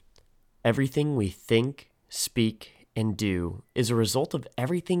Everything we think, speak, and do is a result of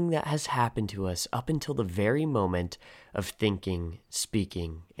everything that has happened to us up until the very moment of thinking,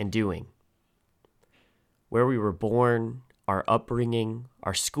 speaking, and doing. Where we were born, our upbringing,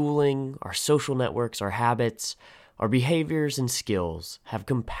 our schooling, our social networks, our habits, our behaviors and skills have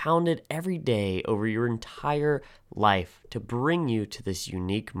compounded every day over your entire life to bring you to this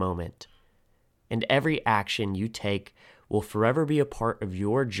unique moment. And every action you take will forever be a part of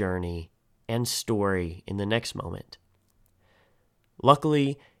your journey and story in the next moment.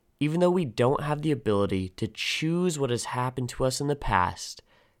 Luckily, even though we don't have the ability to choose what has happened to us in the past,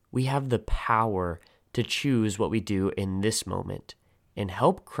 we have the power to choose what we do in this moment and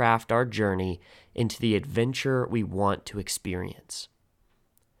help craft our journey into the adventure we want to experience.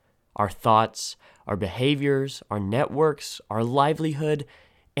 Our thoughts, our behaviors, our networks, our livelihood,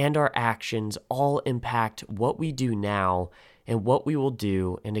 and our actions all impact what we do now and what we will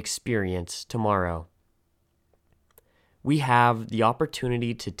do and experience tomorrow. We have the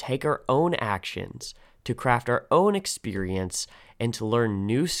opportunity to take our own actions, to craft our own experience, and to learn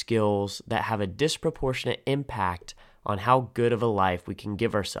new skills that have a disproportionate impact on how good of a life we can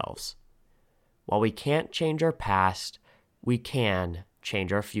give ourselves. While we can't change our past, we can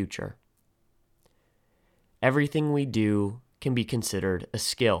change our future. Everything we do can be considered a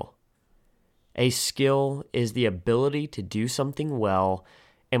skill. A skill is the ability to do something well,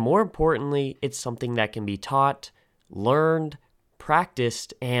 and more importantly, it's something that can be taught, learned,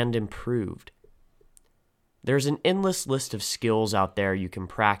 practiced, and improved. There's an endless list of skills out there you can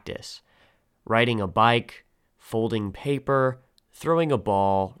practice. Riding a bike, folding paper, throwing a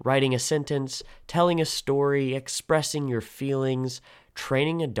ball, writing a sentence, telling a story, expressing your feelings,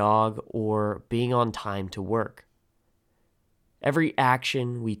 training a dog, or being on time to work. Every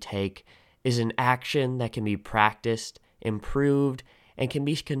action we take is an action that can be practiced, improved, and can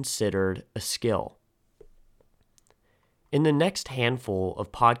be considered a skill. In the next handful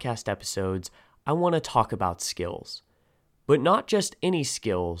of podcast episodes, I want to talk about skills, but not just any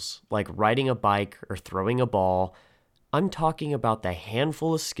skills like riding a bike or throwing a ball. I'm talking about the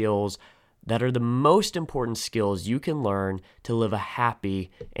handful of skills that are the most important skills you can learn to live a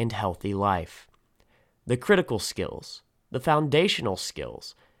happy and healthy life. The critical skills, the foundational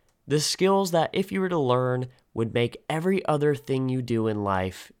skills, the skills that if you were to learn would make every other thing you do in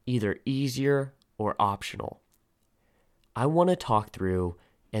life either easier or optional. I want to talk through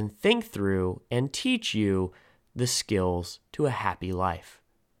and think through and teach you the skills to a happy life.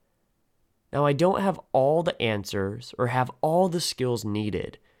 Now, I don't have all the answers or have all the skills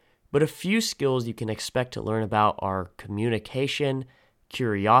needed, but a few skills you can expect to learn about are communication,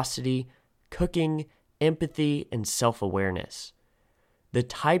 curiosity, cooking, empathy, and self-awareness. The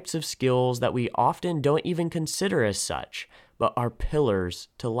types of skills that we often don't even consider as such, but are pillars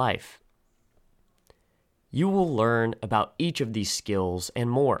to life. You will learn about each of these skills and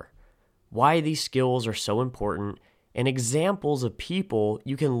more, why these skills are so important, and examples of people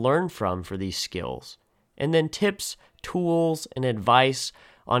you can learn from for these skills, and then tips, tools, and advice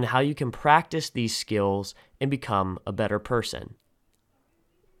on how you can practice these skills and become a better person.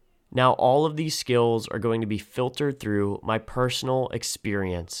 Now, all of these skills are going to be filtered through my personal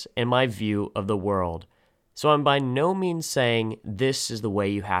experience and my view of the world, so I'm by no means saying this is the way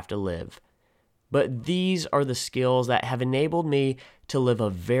you have to live. But these are the skills that have enabled me to live a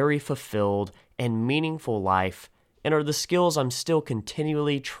very fulfilled and meaningful life, and are the skills I'm still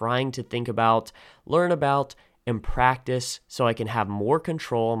continually trying to think about, learn about, and practice so I can have more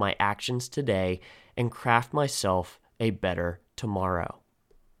control of my actions today and craft myself a better tomorrow.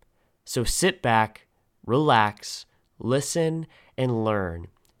 So sit back, relax, listen, and learn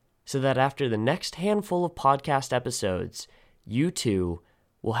so that after the next handful of podcast episodes, you too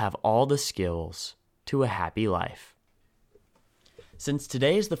will have all the skills to a happy life. Since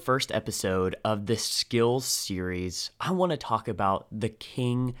today is the first episode of this skills series, I want to talk about the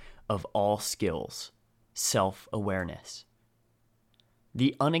king of all skills, self-awareness.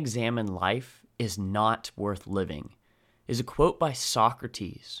 The unexamined life is not worth living is a quote by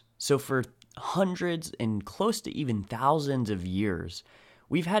Socrates. So for hundreds and close to even thousands of years,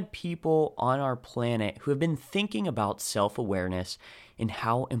 we've had people on our planet who have been thinking about self-awareness and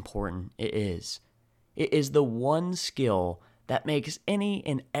how important it is. It is the one skill that makes any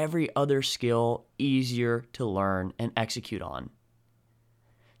and every other skill easier to learn and execute on.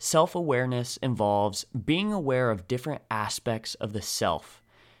 Self-awareness involves being aware of different aspects of the self,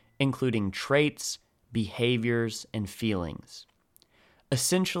 including traits, behaviors, and feelings.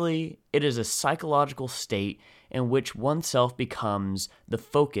 Essentially, it is a psychological state in which oneself becomes the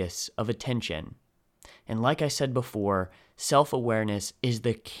focus of attention. And like I said before, self-awareness is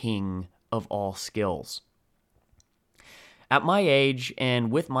the king of all skills. At my age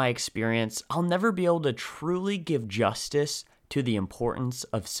and with my experience, I'll never be able to truly give justice to the importance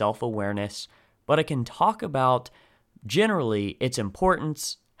of self-awareness, but I can talk about generally its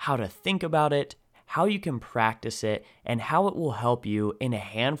importance, how to think about it, how you can practice it, and how it will help you in a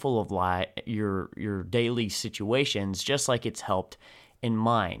handful of your daily situations, just like it's helped in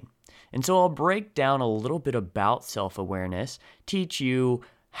mine. And so I'll break down a little bit about self-awareness, teach you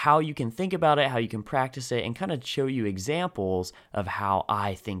how you can think about it, how you can practice it, and kind of show you examples of how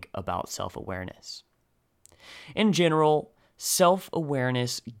I think about self-awareness. In general,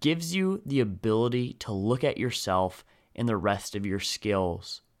 self-awareness gives you the ability to look at yourself and the rest of your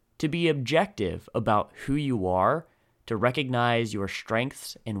skills, to be objective about who you are, to recognize your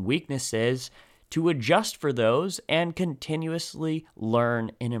strengths and weaknesses, to adjust for those, and continuously learn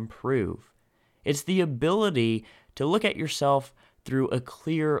and improve. It's the ability to look at yourself through a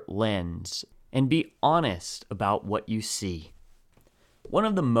clear lens and be honest about what you see. One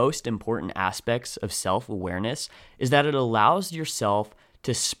of the most important aspects of self-awareness is that it allows yourself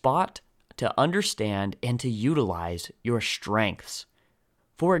to spot, to understand, and to utilize your strengths.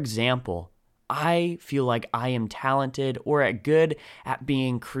 For example, I feel like I am talented or good at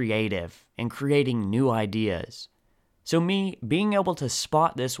being creative and creating new ideas. So me being able to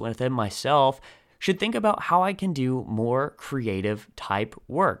spot this within myself should think about how I can do more creative type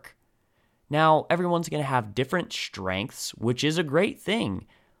work. Now, everyone's going to have different strengths, which is a great thing,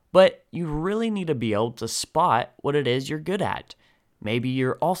 but you really need to be able to spot what it is you're good at. Maybe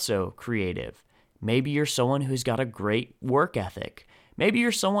you're also creative. Maybe you're someone who's got a great work ethic. Maybe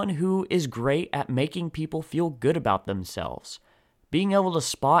you're someone who is great at making people feel good about themselves. Being able to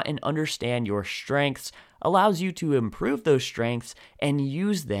spot and understand your strengths allows you to improve those strengths and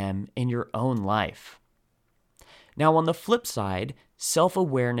use them in your own life. Now, on the flip side,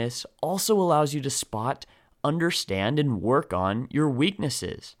 self-awareness also allows you to spot, understand, and work on your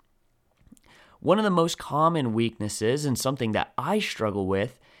weaknesses. One of the most common weaknesses, and something that I struggle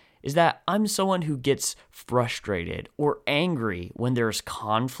with, is that I'm someone who gets frustrated or angry when there's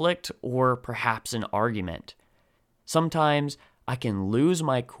conflict or perhaps an argument. Sometimes I can lose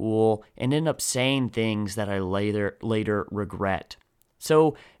my cool and end up saying things that I later regret.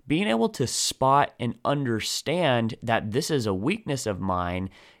 So being able to spot and understand that this is a weakness of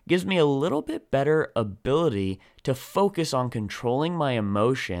mine gives me a little bit better ability to focus on controlling my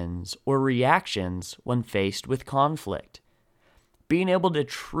emotions or reactions when faced with conflict. Being able to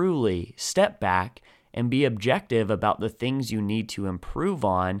truly step back and be objective about the things you need to improve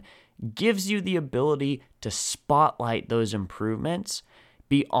on gives you the ability to spotlight those improvements,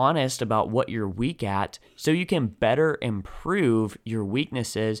 be honest about what you're weak at so you can better improve your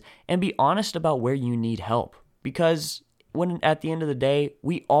weaknesses, and be honest about where you need help. Because when at the end of the day,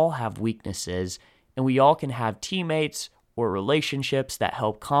 we all have weaknesses, and we all can have teammates or relationships that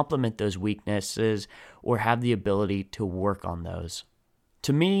help complement those weaknesses or have the ability to work on those.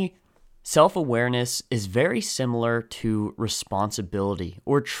 To me, self-awareness is very similar to responsibility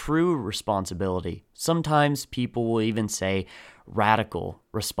or true responsibility. Sometimes people will even say radical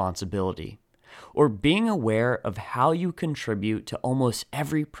responsibility, or being aware of how you contribute to almost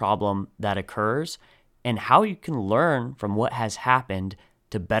every problem that occurs and how you can learn from what has happened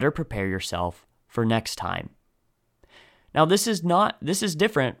to better prepare yourself for next time. Now, this is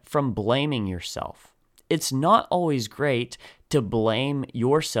different from blaming yourself. It's not always great to blame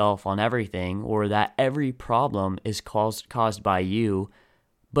yourself on everything or that every problem is caused by you,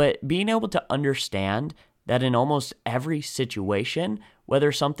 but being able to understand that in almost every situation,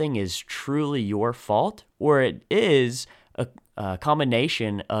 whether something is truly your fault or it is a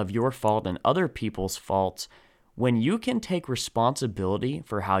combination of your fault and other people's faults, when you can take responsibility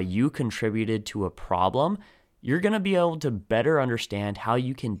for how you contributed to a problem, you're going to be able to better understand how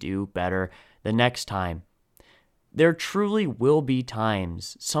you can do better the next time. There truly will be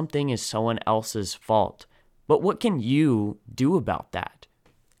times something is someone else's fault, but what can you do about that?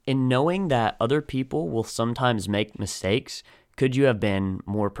 In knowing that other people will sometimes make mistakes, could you have been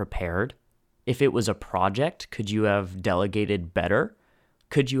more prepared? If it was a project, could you have delegated better?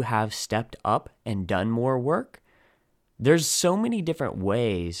 Could you have stepped up and done more work? There's so many different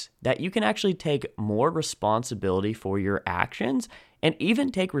ways that you can actually take more responsibility for your actions and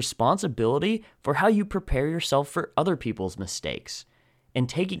even take responsibility for how you prepare yourself for other people's mistakes. And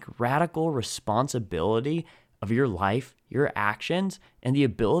taking radical responsibility of your life, your actions, and the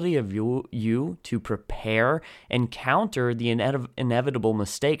ability of you to prepare and counter the inevitable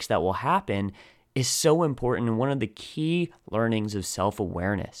mistakes that will happen is so important and one of the key learnings of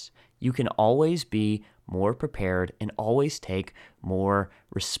self-awareness. You can always be more prepared, and always take more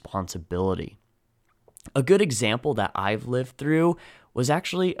responsibility. A good example that I've lived through was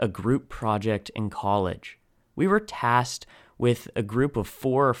actually a group project in college. We were tasked with a group of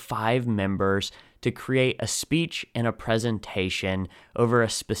 4 or 5 members to create a speech and a presentation over a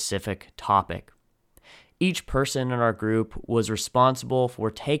specific topic. Each person in our group was responsible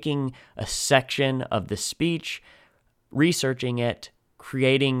for taking a section of the speech, researching it,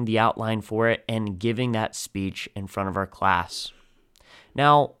 creating the outline for it, and giving that speech in front of our class.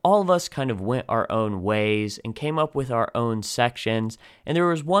 Now, all of us kind of went our own ways and came up with our own sections, and there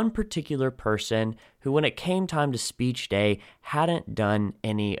was one particular person who, when it came time to speech day, hadn't done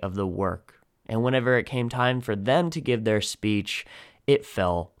any of the work. And whenever it came time for them to give their speech, it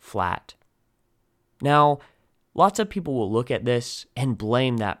fell flat. Now, lots of people will look at this and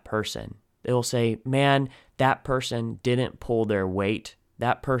blame that person. They will say, man, that person didn't pull their weight.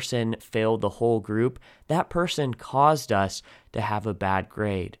 That person failed the whole group. That person caused us to have a bad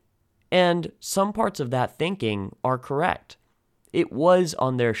grade. And some parts of that thinking are correct. It was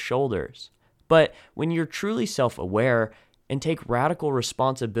on their shoulders. But when you're truly self-aware and take radical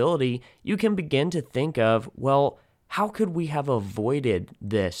responsibility, you can begin to think of, well, how could we have avoided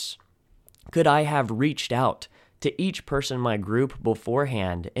this? Could I have reached out to each person in my group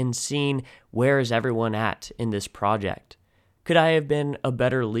beforehand and seen where is everyone at in this project? Could I have been a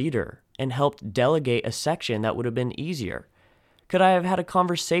better leader and helped delegate a section that would have been easier? Could I have had a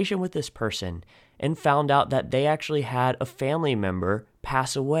conversation with this person and found out that they actually had a family member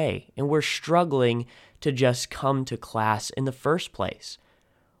pass away and were struggling to just come to class in the first place?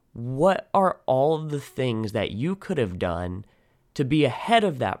 What are all of the things that you could have done to be ahead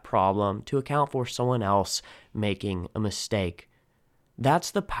of that problem to account for someone else making a mistake? That's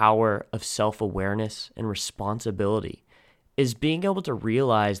the power of self-awareness and responsibility, is being able to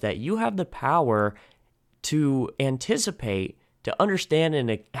realize that you have the power to anticipate, to understand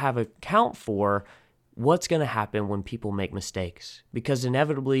and have account for what's going to happen when people make mistakes. Because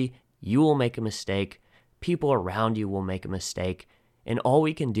inevitably, you will make a mistake, people around you will make a mistake, and all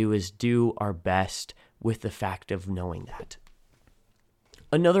we can do is do our best with the fact of knowing that.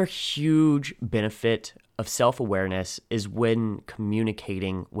 Another huge benefit of self-awareness is when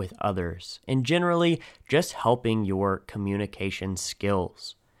communicating with others, and generally just helping your communication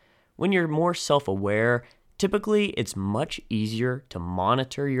skills. When you're more self-aware, typically it's much easier to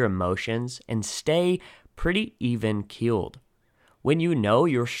monitor your emotions and stay pretty even-keeled. When you know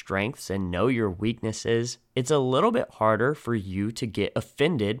your strengths and know your weaknesses, it's a little bit harder for you to get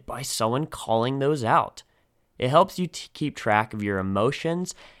offended by someone calling those out. It helps you keep track of your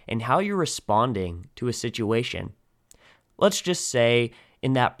emotions and how you're responding to a situation. Let's just say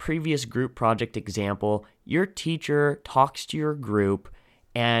in that previous group project example, your teacher talks to your group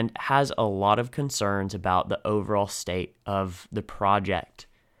and has a lot of concerns about the overall state of the project.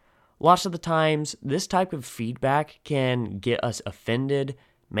 Lots of the times, this type of feedback can get us offended,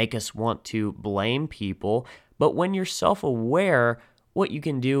 make us want to blame people, but when you're self-aware, what you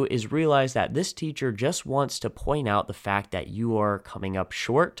can do is realize that this teacher just wants to point out the fact that you are coming up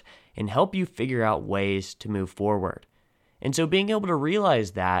short and help you figure out ways to move forward. And so being able to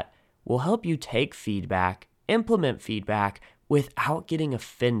realize that will help you take feedback, implement feedback without getting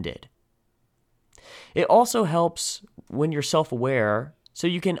offended. It also helps when you're self-aware so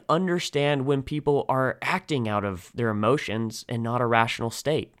you can understand when people are acting out of their emotions and not a rational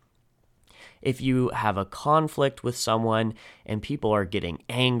state. If you have a conflict with someone and people are getting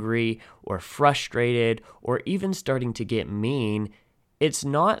angry or frustrated or even starting to get mean, it's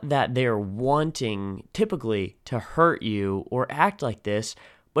not that they're wanting typically to hurt you or act like this,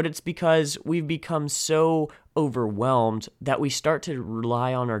 but it's because we've become so overwhelmed that we start to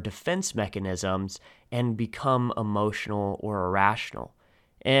rely on our defense mechanisms and become emotional or irrational.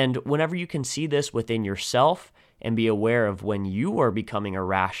 And whenever you can see this within yourself and be aware of when you are becoming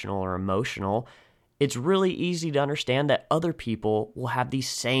irrational or emotional, it's really easy to understand that other people will have these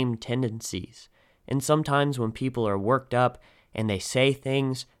same tendencies. And sometimes when people are worked up and they say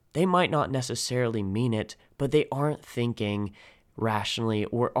things, they might not necessarily mean it, but they aren't thinking rationally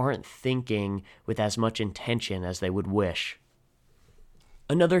or aren't thinking with as much intention as they would wish.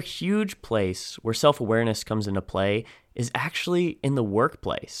 Another huge place where self-awareness comes into play is actually in the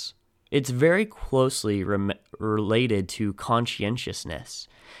workplace. It's very closely related to conscientiousness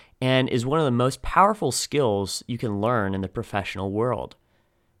and is one of the most powerful skills you can learn in the professional world.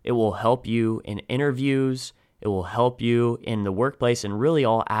 It will help you in interviews, it will help you in the workplace and really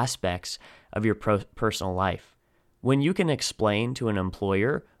all aspects of your personal life. When you can explain to an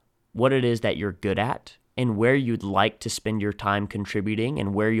employer what it is that you're good at and where you'd like to spend your time contributing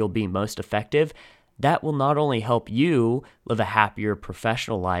and where you'll be most effective, That will not only help you live a happier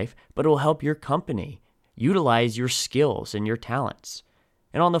professional life, but it will help your company utilize your skills and your talents.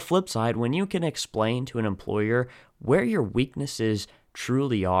 And on the flip side, when you can explain to an employer where your weaknesses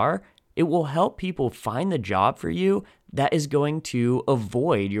truly are, it will help people find the job for you that is going to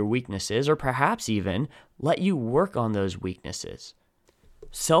avoid your weaknesses or perhaps even let you work on those weaknesses.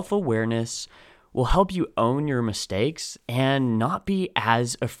 Self-awareness will help you own your mistakes and not be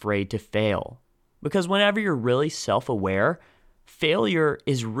as afraid to fail. Because whenever you're really self-aware, failure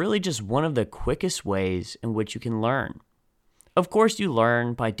is really just one of the quickest ways in which you can learn. Of course, you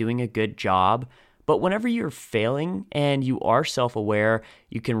learn by doing a good job, but whenever you're failing and you are self-aware,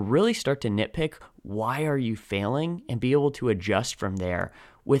 you can really start to nitpick why are you failing and be able to adjust from there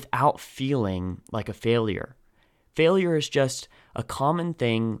without feeling like a failure. Failure is just a common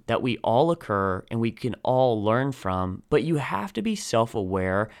thing that we all occur and we can all learn from, but you have to be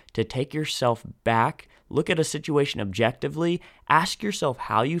self-aware to take yourself back, look at a situation objectively, ask yourself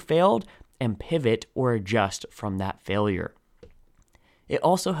how you failed, and pivot or adjust from that failure. It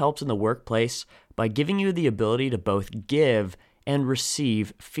also helps in the workplace by giving you the ability to both give and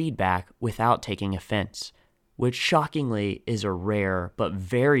receive feedback without taking offense, which shockingly is a rare but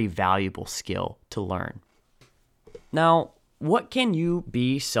very valuable skill to learn. Now, what can you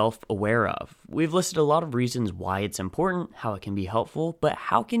be self-aware of? We've listed a lot of reasons why it's important, how it can be helpful, but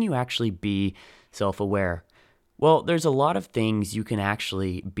how can you actually be self-aware? Well, there's a lot of things you can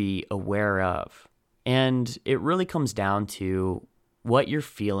actually be aware of, and it really comes down to what you're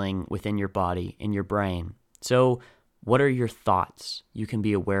feeling within your body and your brain. So, what are your thoughts? You can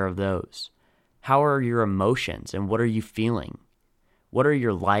be aware of those. How are your emotions and what are you feeling? What are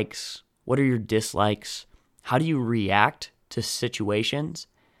your likes? What are your dislikes? How do you react to situations?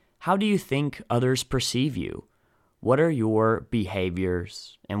 How do you think others perceive you? What are your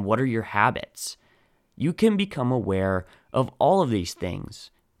behaviors and what are your habits? You can become aware of all of these things.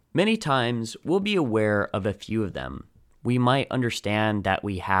 Many times, we'll be aware of a few of them. We might understand that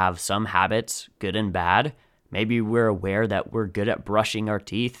we have some habits, good and bad. Maybe we're aware that we're good at brushing our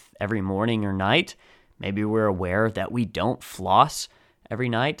teeth every morning or night. Maybe we're aware that we don't floss every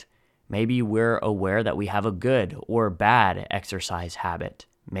night. Maybe we're aware that we have a good or bad exercise habit.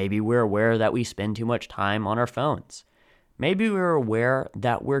 Maybe we're aware that we spend too much time on our phones. Maybe we're aware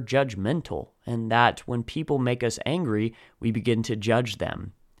that we're judgmental and that when people make us angry, we begin to judge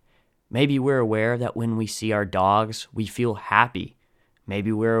them. Maybe we're aware that when we see our dogs, we feel happy.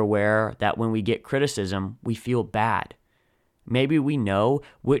 Maybe we're aware that when we get criticism, we feel bad. Maybe we know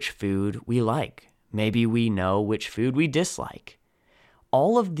which food we like. Maybe we know which food we dislike.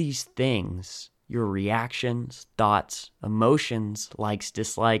 All of these things, your reactions, thoughts, emotions, likes,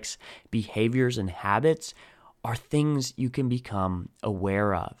 dislikes, behaviors, and habits are things you can become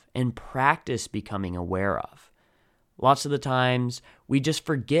aware of and practice becoming aware of. Lots of the times, we just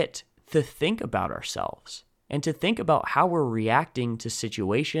forget to think about ourselves and to think about how we're reacting to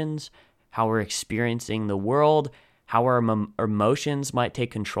situations, how we're experiencing the world, how our emotions might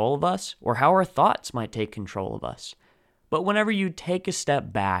take control of us, or how our thoughts might take control of us. But whenever you take a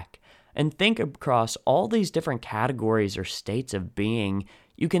step back and think across all these different categories or states of being,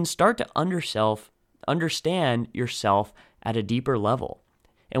 you can start to understand yourself at a deeper level.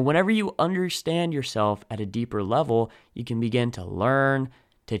 And whenever you understand yourself at a deeper level, you can begin to learn,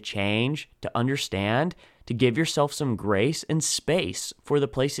 to change, to understand, to give yourself some grace and space for the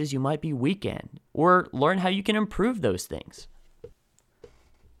places you might be weak in, or learn how you can improve those things.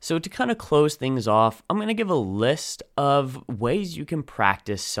 So to kind of close things off, I'm going to give a list of ways you can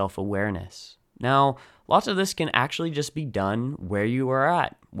practice self-awareness. Now, lots of this can actually just be done where you are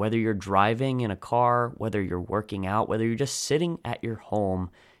at, whether you're driving in a car, whether you're working out, whether you're just sitting at your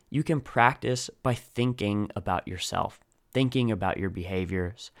home. You can practice by thinking about yourself, thinking about your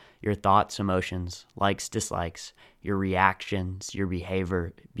behaviors, your thoughts, emotions, likes, dislikes, your reactions, your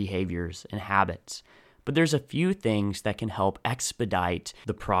behaviors, and habits. But there's a few things that can help expedite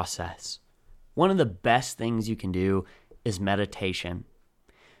the process. One of the best things you can do is meditation.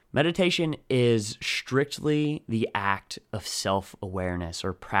 Meditation is strictly the act of self-awareness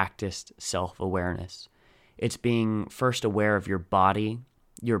or practiced self-awareness. It's being first aware of your body,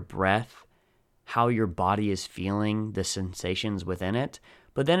 your breath, how your body is feeling, the sensations within it,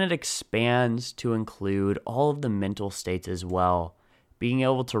 but then it expands to include all of the mental states as well. Being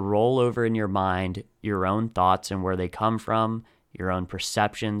able to roll over in your mind your own thoughts and where they come from, your own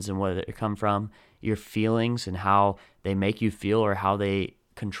perceptions and where they come from, your feelings and how they make you feel or how they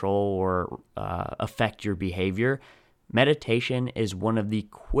control or affect your behavior. Meditation is one of the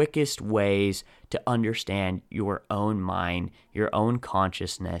quickest ways to understand your own mind, your own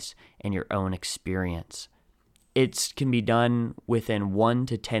consciousness, and your own experience. It can be done within 1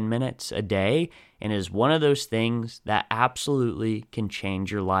 to 10 minutes a day and is one of those things that absolutely can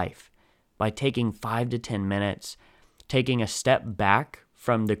change your life. By taking 5 to 10 minutes, taking a step back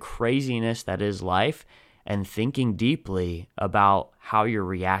from the craziness that is life and thinking deeply about how you're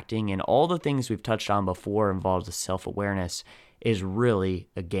reacting and all the things we've touched on before involved with self-awareness is really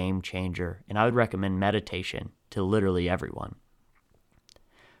a game changer. And I would recommend meditation to literally everyone.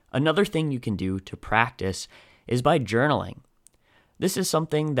 Another thing you can do to practice is by journaling. This is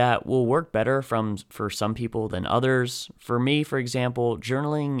something that will work better for some people than others. For me, for example,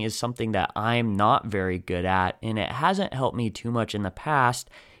 journaling is something that I'm not very good at, and it hasn't helped me too much in the past,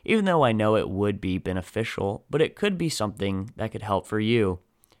 even though I know it would be beneficial, but it could be something that could help for you.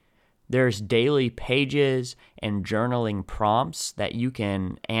 There's daily pages and journaling prompts that you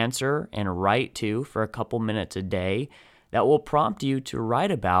can answer and write to for a couple minutes a day that will prompt you to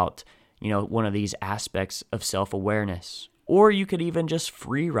write about, one of these aspects of self-awareness. Or you could even just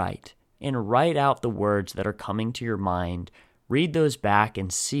free write and write out the words that are coming to your mind, read those back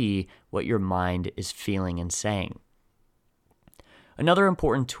and see what your mind is feeling and saying. Another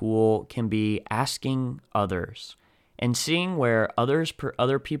important tool can be asking others and seeing where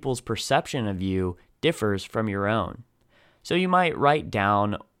other people's perception of you differs from your own. So you might write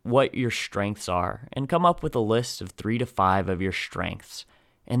down what your strengths are and come up with a list of 3 to 5 of your strengths.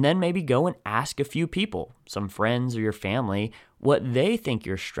 And then maybe go and ask a few people, some friends or your family, what they think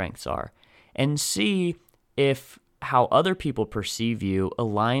your strengths are, and see if how other people perceive you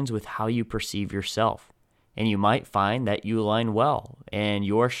aligns with how you perceive yourself. And you might find that you align well, and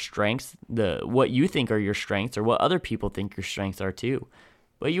your strengths, what you think are your strengths, or what other people think your strengths are too.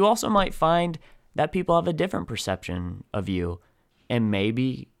 But you also might find that people have a different perception of you, and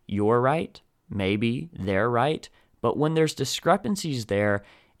maybe you're right, maybe they're right. But when there's discrepancies there,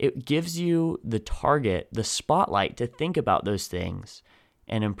 it gives you the target, the spotlight to think about those things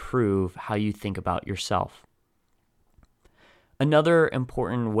and improve how you think about yourself. Another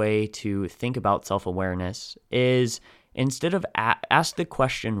important way to think about self-awareness is instead of ask the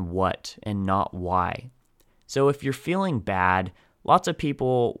question what and not why. So if you're feeling bad, lots of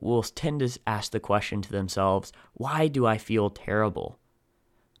people will tend to ask the question to themselves, why do I feel terrible?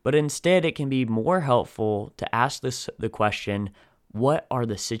 But instead, it can be more helpful to ask the question, what are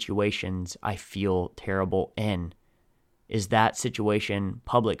the situations I feel terrible in? Is that situation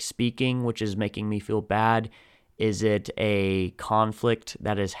public speaking, which is making me feel bad? Is it a conflict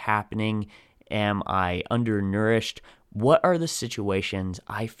that is happening? Am I undernourished? What are the situations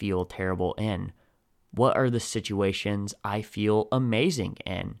I feel terrible in? What are the situations I feel amazing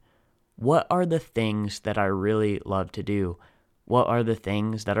in? What are the things that I really love to do? What are the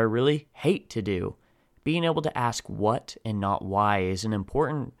things that I really hate to do? Being able to ask what and not why is an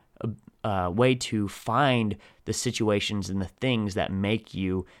important way to find the situations and the things that make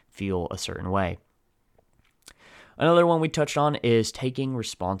you feel a certain way. Another one we touched on is taking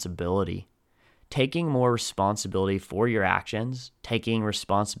responsibility. Taking more responsibility for your actions, taking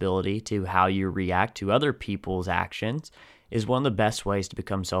responsibility to how you react to other people's actions is one of the best ways to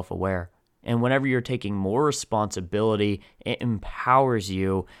become self-aware. And whenever you're taking more responsibility, it empowers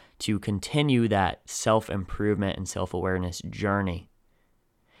you to continue that self-improvement and self-awareness journey.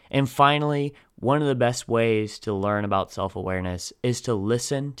 And finally, one of the best ways to learn about self-awareness is to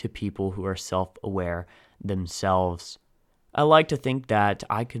listen to people who are self-aware themselves. I like to think that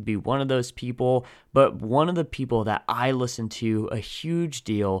I could be one of those people, but one of the people that I listen to a huge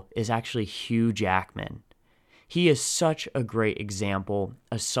deal is actually Hugh Jackman. He is such a great example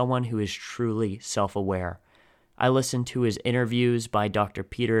of someone who is truly self-aware. I listen to his interviews by Dr.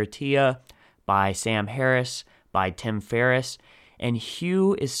 Peter Attia, by Sam Harris, by Tim Ferriss, and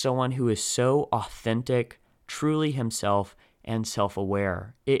Hugh is someone who is so authentic, truly himself, and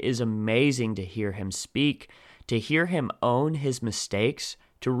self-aware. It is amazing to hear him speak, to hear him own his mistakes,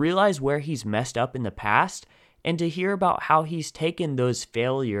 to realize where he's messed up in the past, and to hear about how he's taken those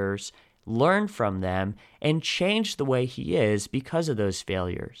failures, learned from them, and changed the way he is because of those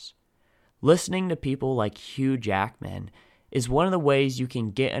failures. Listening to people like Hugh Jackman is one of the ways you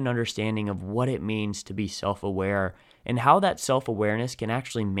can get an understanding of what it means to be self-aware and how that self-awareness can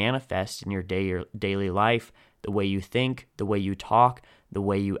actually manifest in your daily life, the way you think, the way you talk, the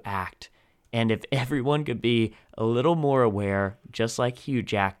way you act. And if everyone could be a little more aware, just like Hugh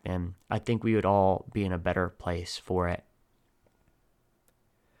Jackman, I think we would all be in a better place for it.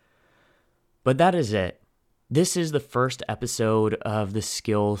 But that is it. This is the first episode of the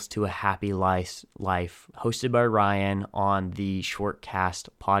Skills to a Happy Life, hosted by Ryan on the Shortcast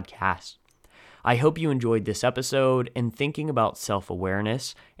podcast. I hope you enjoyed this episode and thinking about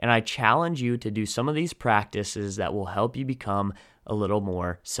self-awareness, and I challenge you to do some of these practices that will help you become a little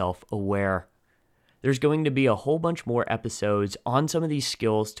more self-aware. There's going to be a whole bunch more episodes on some of these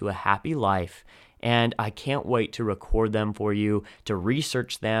skills to a happy life, and I can't wait to record them for you, to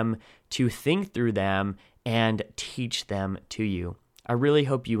research them, to think through them, and teach them to you. I really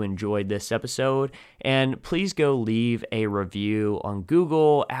hope you enjoyed this episode, and please go leave a review on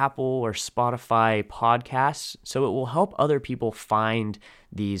Google, Apple, or Spotify podcasts so it will help other people find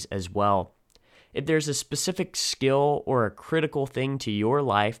these as well. If there's a specific skill or a critical thing to your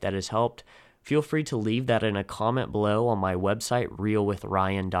life that has helped, feel free to leave that in a comment below on my website,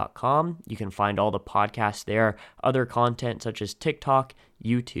 realwithryan.com. You can find all the podcasts there, other content such as TikTok,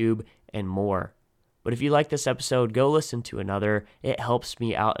 YouTube, and more. But if you like this episode, go listen to another. It helps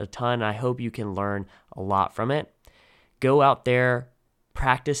me out a ton. I hope you can learn a lot from it. Go out there,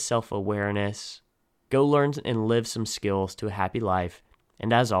 practice self-awareness, go learn and live some skills to a happy life.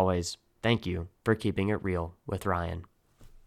 And as always, thank you for keeping it real with Ryan.